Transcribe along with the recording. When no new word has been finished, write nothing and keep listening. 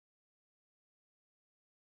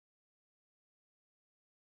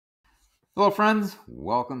Hello, friends.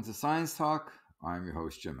 Welcome to Science Talk. I'm your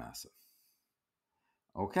host, Jim Massa.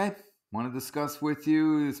 Okay, want to discuss with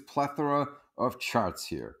you this plethora of charts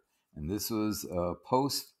here. And this was a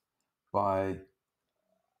post by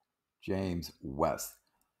James West.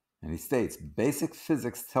 And he states basic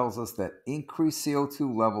physics tells us that increased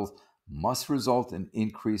CO2 levels must result in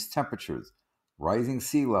increased temperatures, rising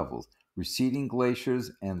sea levels, receding glaciers,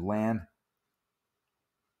 and land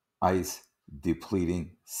ice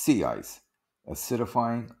depleting sea ice,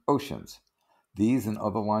 acidifying oceans. These and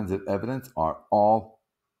other lines of evidence are all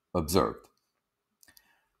observed.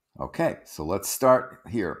 Okay, so let's start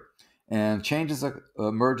here. And changes are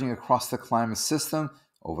emerging across the climate system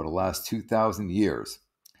over the last 2,000 years.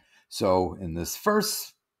 So, in this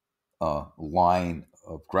first line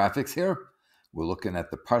of graphics here, we're looking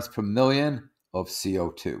at the parts per million of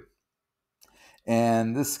CO2.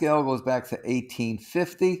 And this scale goes back to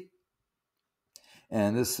 1850.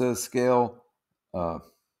 And this scale from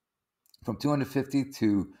 250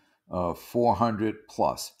 to 400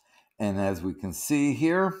 plus. And as we can see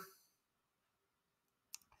here,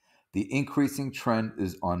 the increasing trend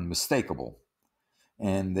is unmistakable.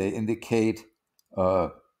 And they indicate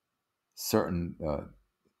certain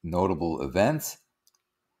notable events,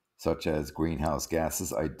 such as greenhouse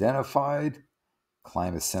gases identified,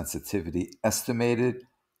 climate sensitivity estimated,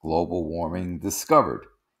 global warming discovered.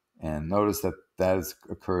 And notice that that has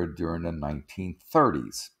occurred during the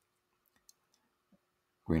 1930s.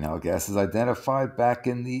 Greenhouse gases identified back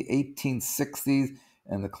in the 1860s,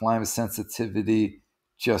 and the climate sensitivity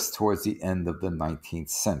just towards the end of the 19th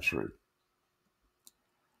century.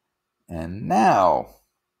 And now,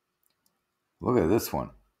 look at this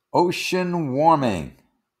one. Ocean warming.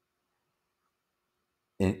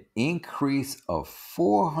 An increase of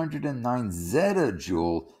 409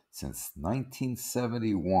 zettajoule since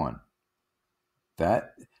 1971.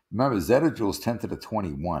 Remember, zettajoule is 10 to the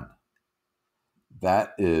 21.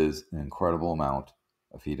 That is an incredible amount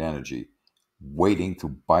of heat energy waiting to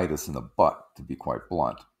bite us in the butt, to be quite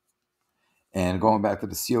blunt. And going back to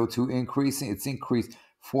the CO2 increasing, it's increased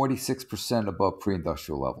 46% above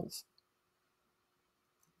pre-industrial levels.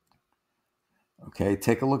 Okay,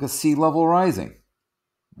 take a look at sea level rising.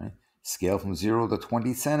 Right? Scale from 0 to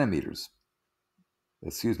 20 centimeters.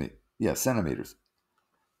 Centimeters.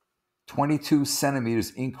 22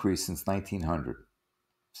 centimeters increase since 1900.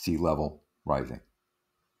 Sea level rising.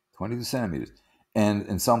 22 centimeters. And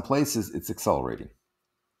in some places, it's accelerating.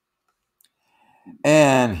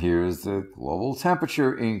 And here's the global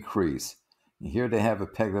temperature increase. And here they have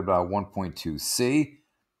it pegged at about 1.2 C,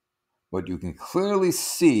 but you can clearly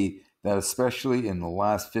see that especially in the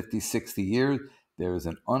last 50, 60 years, there is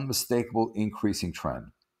an unmistakable increasing trend.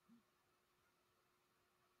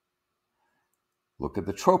 Look at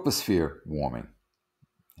the troposphere warming.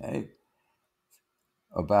 Okay?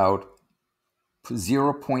 About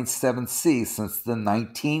 0.7 C since the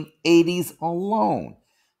 1980s alone.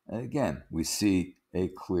 And again, we see a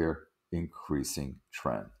clear increasing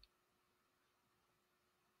trend.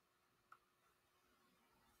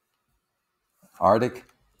 Arctic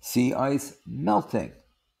sea ice melting.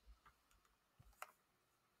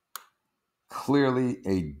 Clearly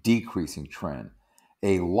a decreasing trend.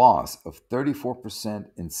 A loss of 34%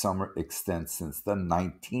 in summer extent since the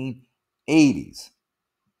 1980s.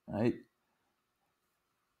 Right?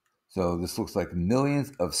 So this looks like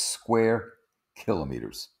millions of square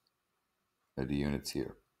kilometers are the units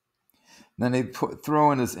here. And then they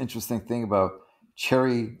throw in this interesting thing about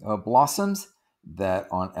cherry blossoms that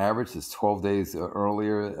on average is 12 days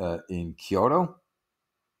earlier in Kyoto.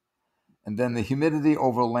 And then the humidity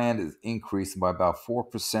over land is increasing by about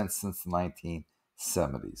 4% since the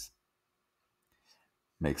 1970s.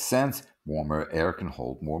 Makes sense. Warmer air can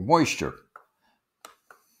hold more moisture.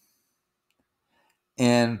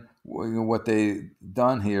 And what they've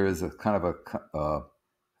done here is a kind of a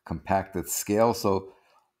compacted scale. So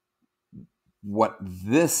what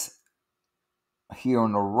this here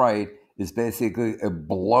on the right is basically a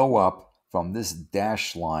blow up from this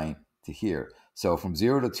dashed line to here. So from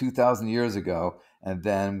 0 to 2,000 years ago, and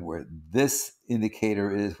then where this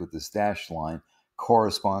indicator is with this dashed line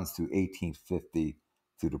corresponds to 1850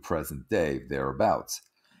 to the present day, thereabouts.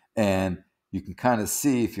 And you can kind of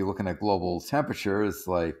see if you're looking at global temperature, it's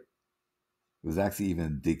like it was actually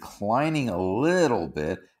even declining a little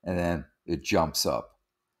bit, and then it jumps up.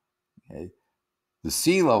 Okay, the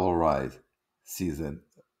sea level rise sees a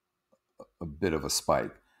bit of a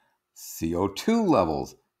spike. CO2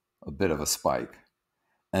 levels, a bit of a spike.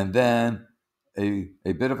 And then a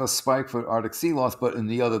bit of a spike for Arctic sea loss, but in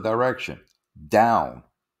the other direction, down.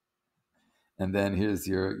 And then here's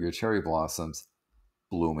your cherry blossoms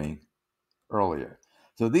blooming earlier.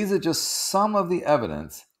 So these are just some of the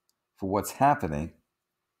evidence for what's happening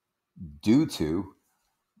due to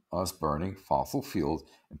us burning fossil fuels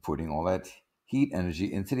and putting all that heat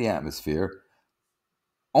energy into the atmosphere,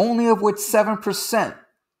 only of which 7%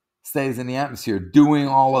 stays in the atmosphere doing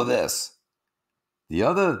all of this. The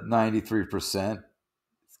other 93%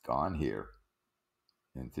 is gone here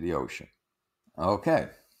into the ocean. Okay.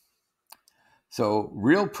 So,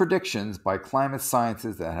 real predictions by climate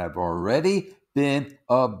scientists that have already been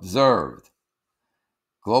observed.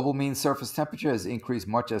 Global mean surface temperature has increased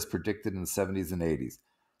much as predicted in the 70s and 80s.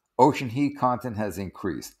 Ocean heat content has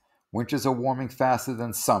increased. Winters are warming faster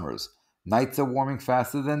than summers. Nights are warming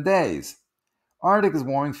faster than days. Arctic is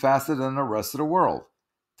warming faster than the rest of the world.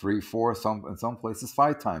 3, 4, in some places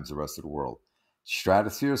 5 times the rest of the world.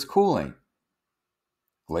 Stratosphere is cooling.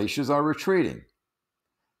 Glaciers are retreating.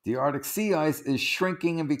 The Arctic sea ice is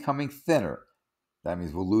shrinking and becoming thinner. That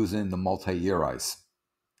means we're losing the multi-year ice.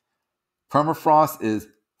 Permafrost is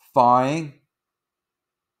thawing.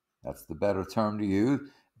 That's the better term to use.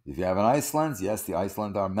 If you have an ice lens, yes, the ice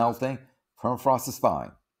lens are melting. Permafrost is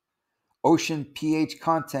thawing. Ocean pH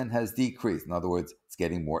content has decreased. In other words, it's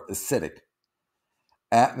getting more acidic.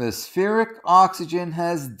 Atmospheric oxygen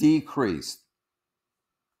has decreased.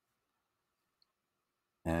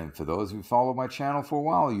 And for those who follow my channel for a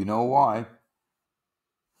while, you know why.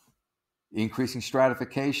 Increasing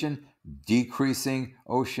stratification, decreasing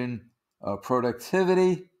ocean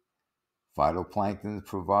productivity. Phytoplankton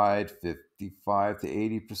provide 55 to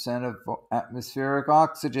 80% of atmospheric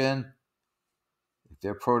oxygen. If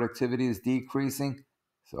their productivity is decreasing,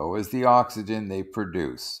 so is the oxygen they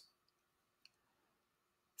produce.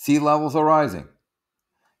 Sea levels are rising.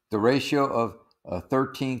 The ratio of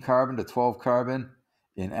 13 carbon to 12 carbon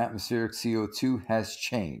in atmospheric CO2 has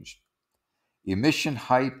changed. Emission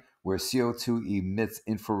height, where CO2 emits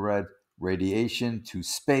infrared radiation to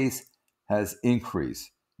space, has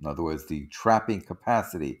increased. In other words, the trapping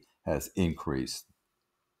capacity has increased.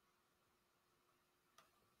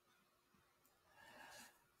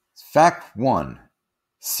 Fact 1.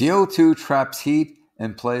 CO2 traps heat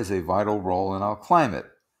and plays a vital role in our climate.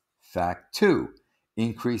 Fact 2.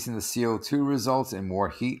 Increasing the CO2 results in more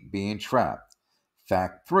heat being trapped.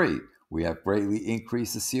 Fact 3. We have greatly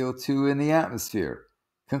increased the CO2 in the atmosphere.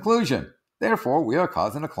 Conclusion. Therefore, we are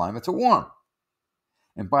causing the climate to warm.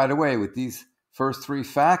 And by the way, with these first 3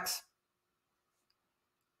 facts,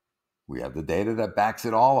 we have the data that backs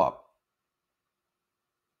it all up.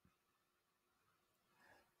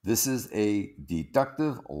 This is a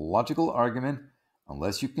deductive, logical argument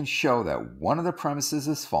unless you can show that one of the premises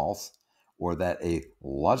is false or that a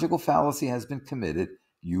logical fallacy has been committed.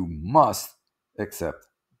 You must accept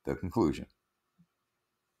the conclusion.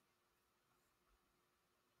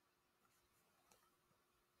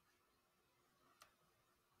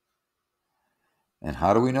 And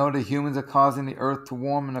how do we know that humans are causing the earth to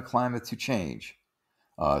warm and the climate to change?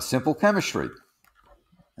 Simple chemistry.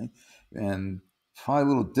 Okay? And probably a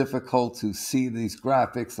little difficult to see these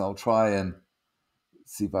graphics. I'll try and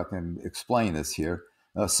see if I can explain this here.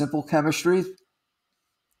 Simple chemistry,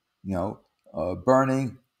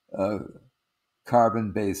 burning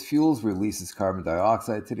carbon-based fuels releases carbon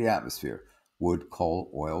dioxide to the atmosphere. Wood,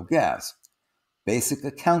 coal, oil, gas. Basic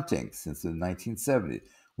accounting since the 1970s.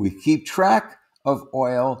 We keep track of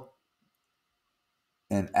oil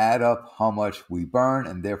and add up how much we burn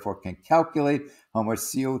and therefore can calculate how much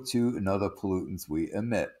CO2 and other pollutants we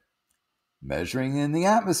emit. Measuring in the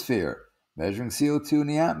atmosphere. Measuring CO2 in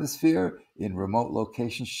the atmosphere in remote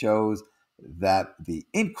locations shows that the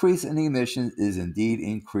increase in emissions is indeed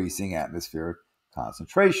increasing atmospheric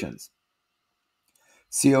concentrations.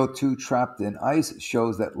 CO2 trapped in ice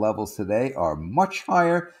shows that levels today are much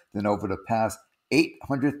higher than over the past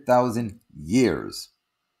 800,000 years.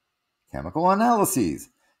 Chemical analyses.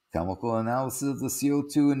 Chemical analysis of the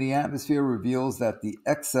CO2 in the atmosphere reveals that the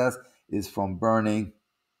excess is from burning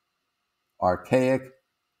archaic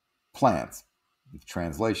plants,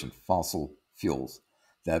 translation, fossil fuels,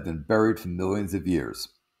 that have been buried for millions of years.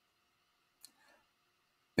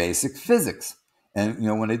 Basic physics. And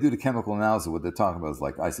when they do the chemical analysis, what they're talking about is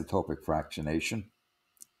like isotopic fractionation.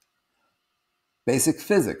 Basic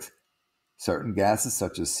physics. Certain gases,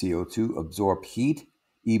 such as CO2, absorb heat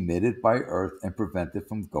emitted by Earth and prevent it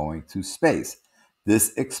from going to space.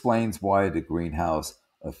 This explains why the greenhouse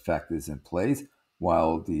effect is in place,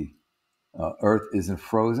 while the Earth isn't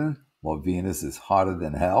frozen, while Venus is hotter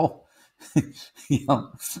than hell.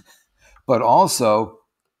 But also,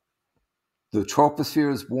 the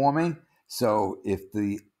troposphere is warming, so if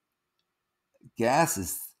the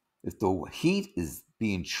heat is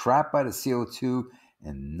being trapped by the CO2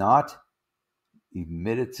 and not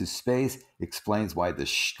emitted to space explains why the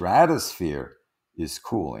stratosphere is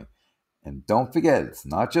cooling. And don't forget, it's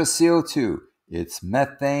not just CO2, it's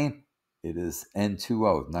methane, it is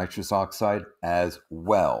N2O, nitrous oxide, as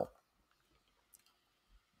well.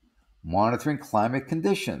 Monitoring climate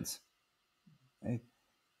conditions. Okay.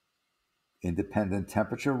 Independent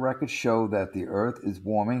temperature records show that the Earth is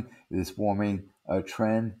warming. This warming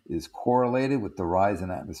trend is correlated with the rise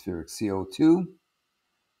in atmospheric CO2,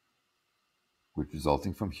 which is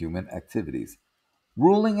resulting from human activities.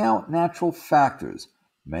 Ruling out natural factors.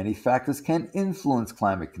 Many factors can influence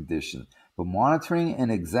climate conditions, but monitoring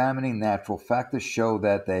and examining natural factors show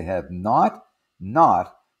that they have not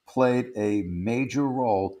played a major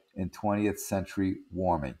role in 20th century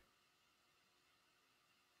warming.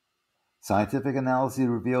 Scientific analysis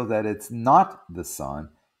reveals that it's not the sun,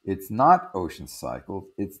 it's not ocean cycles,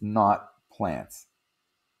 it's not plants.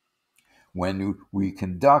 When we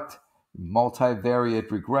conduct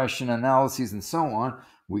multivariate regression analyses and so on,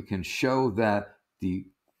 we can show that the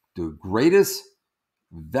greatest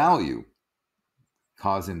value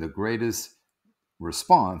causing the greatest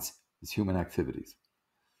response is human activities.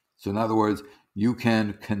 So in other words, you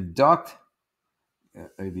can conduct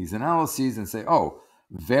these analyses and say, oh,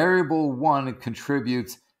 variable 1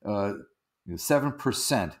 contributes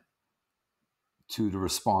 7% to the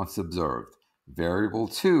response observed. Variable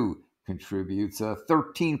 2 contributes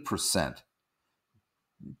 13%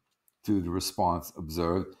 to the response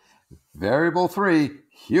observed. Variable 3,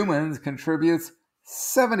 humans, contributes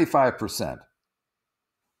 75%.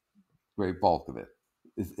 Great bulk of it.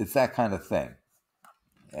 It's that kind of thing.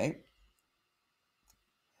 Okay?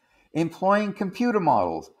 Employing computer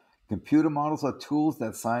models. Computer models are tools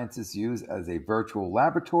that scientists use as a virtual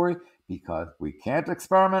laboratory because we can't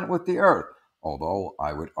experiment with the Earth. Although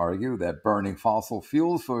I would argue that burning fossil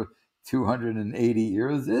fuels for 280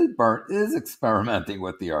 years is experimenting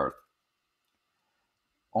with the Earth.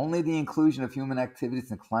 Only the inclusion of human activities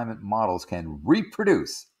in climate models can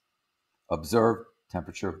reproduce observed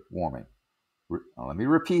temperature warming. Let me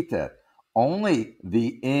repeat that. Only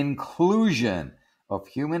the inclusion of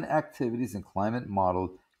human activities in climate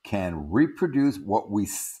models can reproduce what we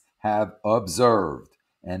have observed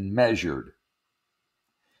and measured.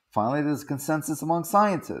 Finally, there's consensus among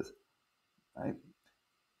scientists. Right?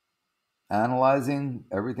 Analyzing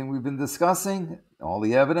everything we've been discussing, all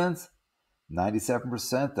the evidence,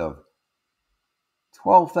 97% of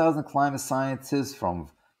 12,000 climate scientists from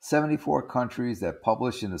 74 countries that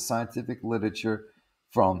published in the scientific literature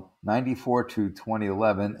from 94 to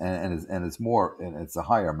 2011, and it's more, and it's a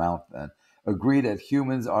higher amount than, agree that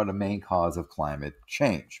humans are the main cause of climate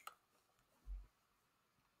change.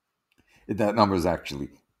 That number is actually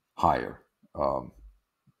higher.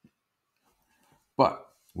 But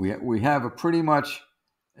we have a pretty much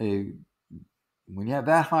a, when you have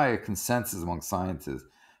that high a consensus among scientists,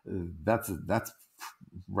 that's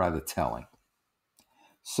rather telling.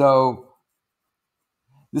 So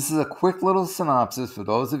this is a quick little synopsis for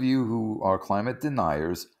those of you who are climate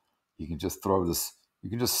deniers. You can just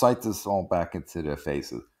cite this all back into their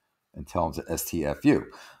faces and tell them to STFU.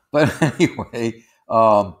 But anyway,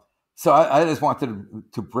 so I just wanted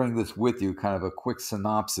to bring this with you, kind of a quick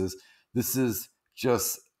synopsis. This is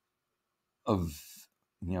just a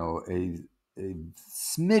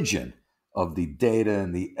smidgen of the data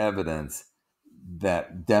and the evidence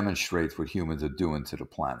that demonstrates what humans are doing to the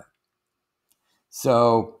planet.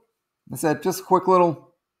 So, I said, just a quick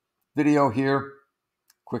little video here,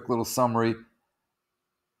 quick little summary of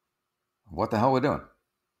what the hell we're doing.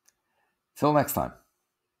 Till next time.